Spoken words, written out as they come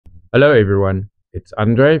Hello everyone, it's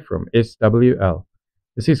Andre from SWL.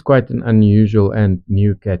 This is quite an unusual and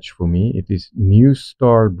new catch for me. It is New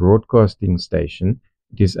Star Broadcasting Station.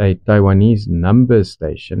 It is a Taiwanese number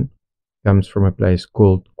station. Comes from a place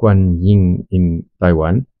called Kuanying in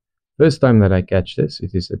Taiwan. First time that I catch this,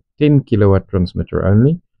 it is a 10 kilowatt transmitter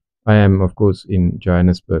only. I am of course in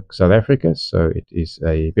Johannesburg, South Africa, so it is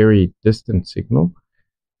a very distant signal.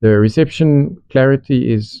 The reception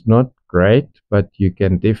clarity is not great, but you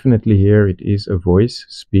can definitely hear it is a voice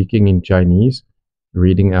speaking in Chinese,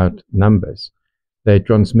 reading out numbers. They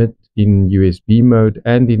transmit in USB mode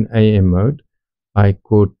and in AM mode. I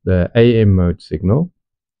caught the AM mode signal.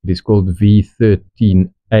 It is called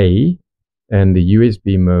V13a, and the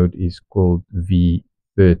USB mode is called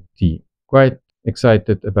V13. Quite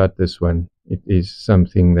excited about this one. It is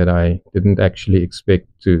something that I didn't actually expect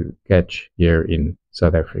to catch here in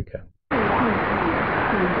South Africa.